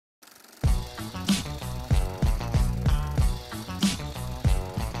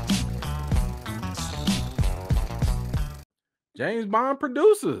James Bond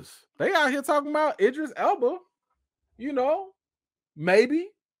producers. They out here talking about Idris Elba, you know,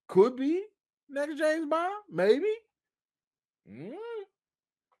 maybe, could be next James Bond, maybe. Mm.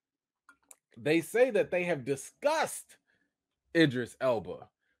 They say that they have discussed Idris Elba.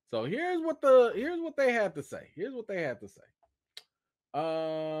 So here's what they had to say. Here's what they had to say.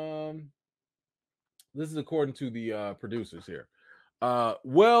 Um, this is according to the producers here.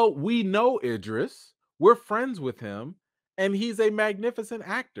 Well, we know Idris. We're friends with him, and he's a magnificent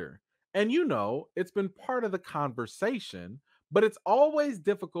actor. And it's been part of the conversation, but it's always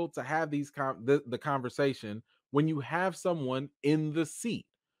difficult to have the conversation when you have someone in the seat.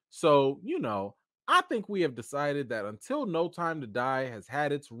 So, I think we have decided that until No Time to Die has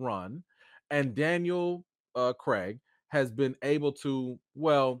had its run, and Daniel Craig has been able to,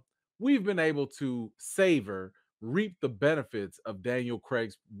 well, we've been able to reap the benefits of Daniel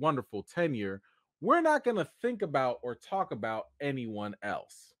Craig's wonderful tenure, we're not going to think about or talk about anyone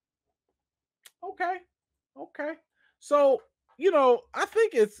else. Okay. Okay. So, I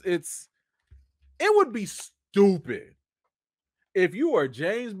think it would be stupid if you are a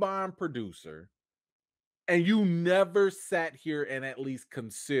James Bond producer and you never sat here and at least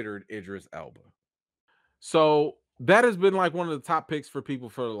considered Idris Elba. So, that has been like one of the top picks for people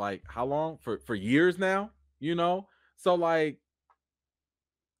for like how long? For years now, So like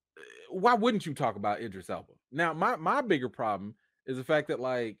why wouldn't you talk about Idris Elba? Now, my bigger problem is the fact that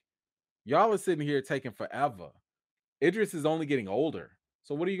like y'all are sitting here taking forever. Idris is only getting older.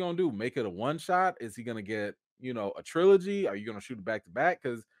 So what are you gonna do? Make it a one shot? Is he gonna get, a trilogy? Are you gonna shoot it back to back?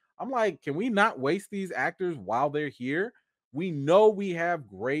 Because I'm like, can we not waste these actors while they're here? We know we have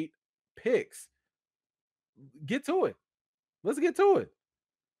great picks. Get to it. Let's get to it.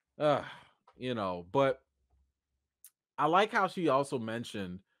 Uh, but I like how she also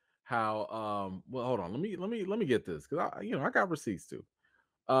mentioned how well hold on, let me get this because I got receipts too.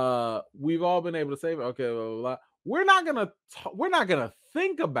 We've all been able to save it. Okay, blah, blah, blah. We're not gonna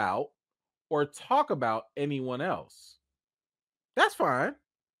think about or talk about anyone else. That's fine,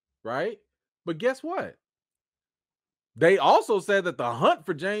 right? But guess what? They also said that the hunt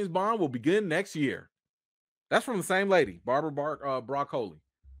for James Bond will begin next year. That's from the same lady, Barbara Broccoli.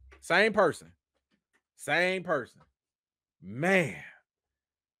 Same person. Same person. Man,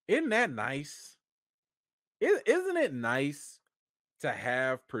 isn't that nice? Isn't it nice to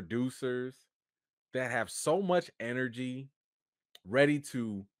have producers that have so much energy, ready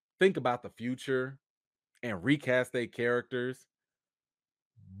to think about the future and recast their characters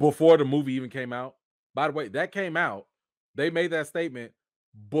before the movie even came out? By the way, that came out. They made that statement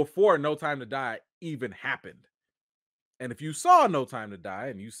before No Time to Die even happened. And if you saw No Time to Die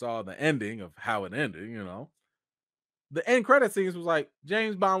and you saw the ending of how it ended, the end credit scenes was like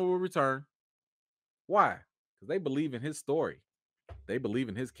James Bond will return. Why? Because they believe in his story. They believe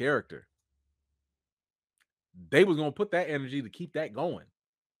in his character. They was gonna put that energy to keep that going.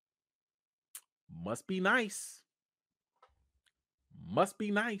 Must be nice. Must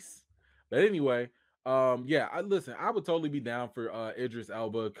be nice. But anyway, yeah, I would totally be down for Idris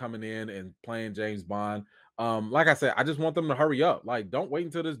Elba coming in and playing James Bond. Like I said, I just want them to hurry up. Like, don't wait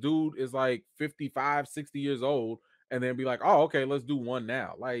until this dude is like 55, 60 years old and then be like, oh, okay, let's do one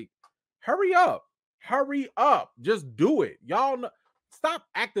now. Like, hurry up. Hurry up. Just do it. Y'all stop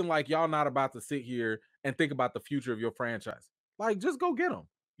acting like y'all not about to sit here and think about the future of your franchise. Like, just go get them,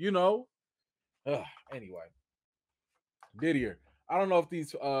 you know? Ugh, anyway. Didier. I don't know if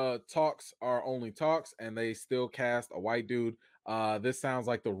these talks are only talks and they still cast a white dude. This sounds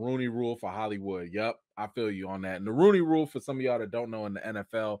like the Rooney Rule for Hollywood. Yep, I feel you on that. And the Rooney Rule, for some of y'all that don't know in the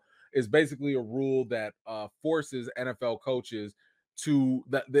NFL, is basically a rule that forces NFL coaches to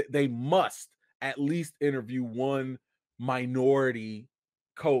that they must at least interview one minority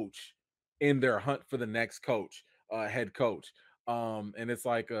coach in their hunt for the next head coach. And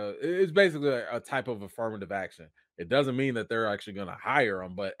it's basically a type of affirmative action. It doesn't mean that they're actually going to hire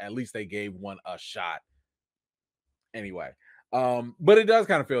him, but at least they gave one a shot anyway. But it does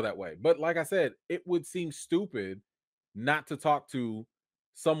kind of feel that way. But like I said, it would seem stupid not to talk to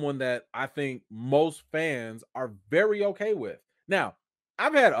someone that I think most fans are very okay with. Now,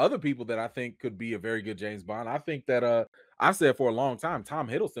 I've had other people that I think could be a very good James Bond. I think that I said for a long time Tom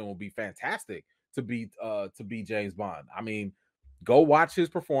Hiddleston will be fantastic to be James Bond. I mean, go watch his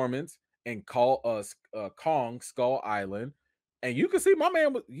performance and call us Kong Skull Island, and you can see my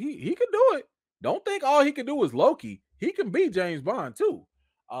man. He can do it. Don't think all he can do is Loki. He can be James Bond too.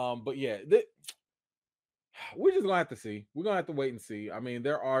 But yeah, we're just gonna have to see. We're gonna have to wait and see. I mean,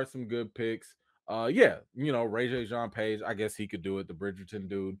 there are some good picks. Yeah, Ray J. Jean Page. I guess he could do it. The Bridgerton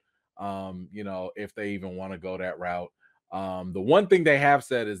dude. If they even want to go that route. The one thing they have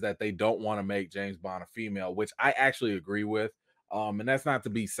said is that they don't want to make James Bond a female, which I actually agree with. And that's not to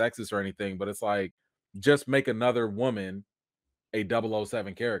be sexist or anything, but it's like just make another woman a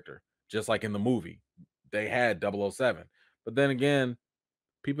 007 character, just like in the movie. They had 007. But then again,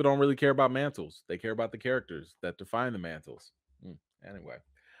 people don't really care about mantles. They care about the characters that define the mantles. Anyway.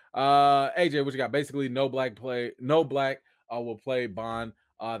 AJ, what you got? Basically, no black will play Bond.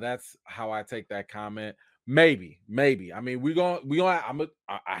 That's how I take that comment. Maybe. I mean, I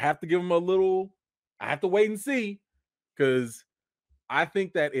have to give him a little. I have to wait and see, because I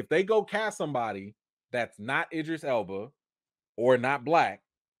think that if they go cast somebody that's not Idris Elba or not black,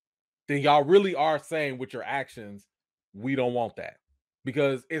 then y'all really are saying with your actions, we don't want that,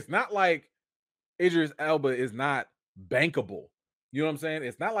 because it's not like Idris Elba is not bankable. You know what I'm saying?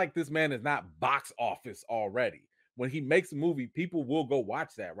 It's not like this man is not box office already. When he makes a movie, people will go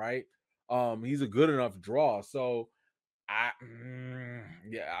watch that, right? He's a good enough draw. So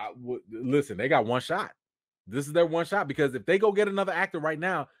listen, they got one shot. This is their one shot, because if they go get another actor right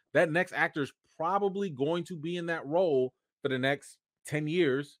now, that next actor is probably going to be in that role for the next 10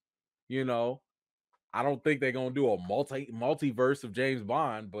 years. You know, I don't think they're gonna do a multiverse of James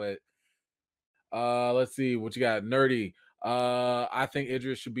Bond, but let's see what you got. Nerdy. I think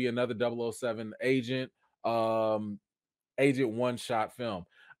Idris should be another 007 agent. Agent one shot film.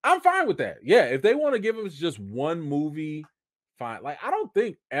 I'm fine with that. Yeah, if they want to give us just one movie, fine. Like, I don't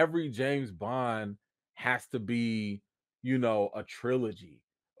think every James Bond has to be, a trilogy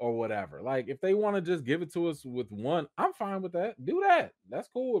or whatever. Like, if they want to just give it to us with one, I'm fine with that. Do that. That's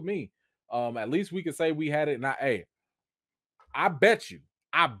cool with me. At least we can say we had it. Not, hey, I bet you,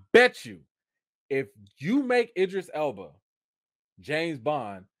 if you make Idris Elba James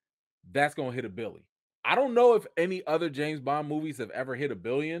Bond, that's gonna hit a billion. I don't know if any other James Bond movies have ever hit a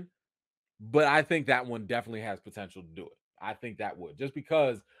billion, but I think that one definitely has potential to do it. I think that would, just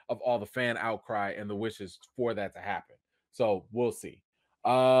because of all the fan outcry and the wishes for that to happen. So we'll see.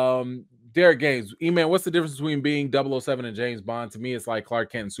 Derek Games, E-Man, what's the difference between being 007 and James Bond? To me, it's like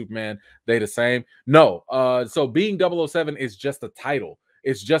Clark Kent and Superman. They the same. No. So being 007 is just a title.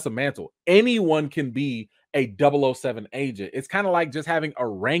 It's just a mantle. Anyone can be a 007 agent. It's kind of like just having a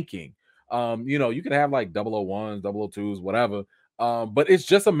ranking. You can have like 001s, 002s, whatever. But it's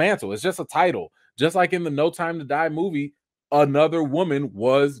just a mantle. It's just a title. Just like in the No Time to Die movie, another woman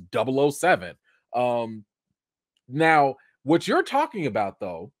was 007. Now, what you're talking about,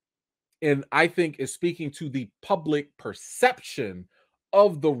 though, and I think is speaking to the public perception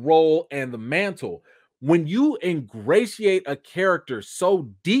of the role and the mantle. When you ingratiate a character so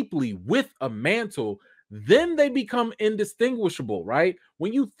deeply with a mantle, then they become indistinguishable, right?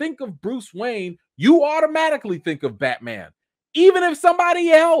 When you think of Bruce Wayne, you automatically think of Batman. Even if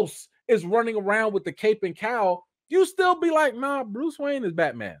somebody else is running around with the cape and cowl, you still be like, nah, Bruce Wayne is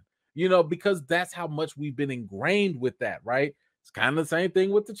Batman, because that's how much we've been ingrained with that, right? It's kind of the same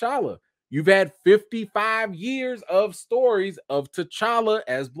thing with T'Challa. You've had 55 years of stories of T'Challa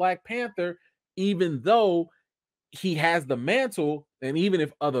as Black Panther, even though he has the mantle, and even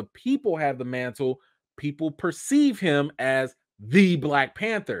if other people have the mantle, people perceive him as the Black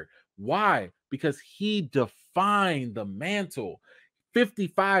Panther. Why? Because he defined the mantle.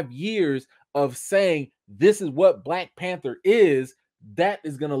 55 years of saying this is what Black Panther is, that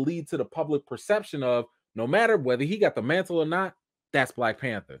is going to lead to the public perception of, no matter whether he got the mantle or not, that's Black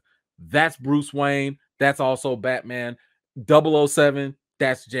Panther. That's Bruce Wayne. That's also Batman. 007,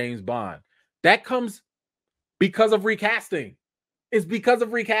 that's James Bond. That comes because of recasting. It's because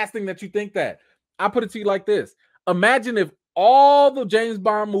of recasting that you think that. I put it to you like this. Imagine if all the James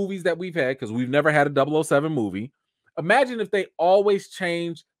Bond movies that we've had, because we've never had a 007 movie, imagine if they always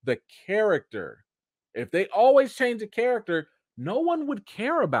change the character. If they always change the character, no one would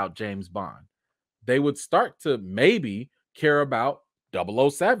care about James Bond. They would start to maybe care about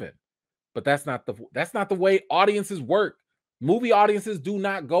 007. But that's not the way audiences work. Movie audiences do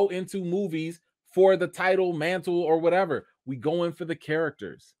not go into movies for the title, mantle, or whatever. We go in for the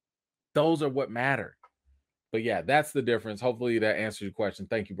characters. Those are what matter. But yeah, that's the difference. Hopefully that answers your question.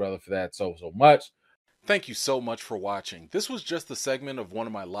 Thank you, brother, for that so much. Thank you so much for watching. This was just a segment of one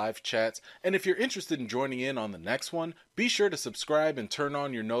of my live chats, and if you're interested in joining in on the next one, be sure to subscribe and turn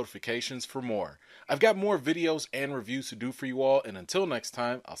on your notifications for more. I've got more videos and reviews to do for you all, and until next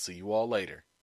time, I'll see you all later.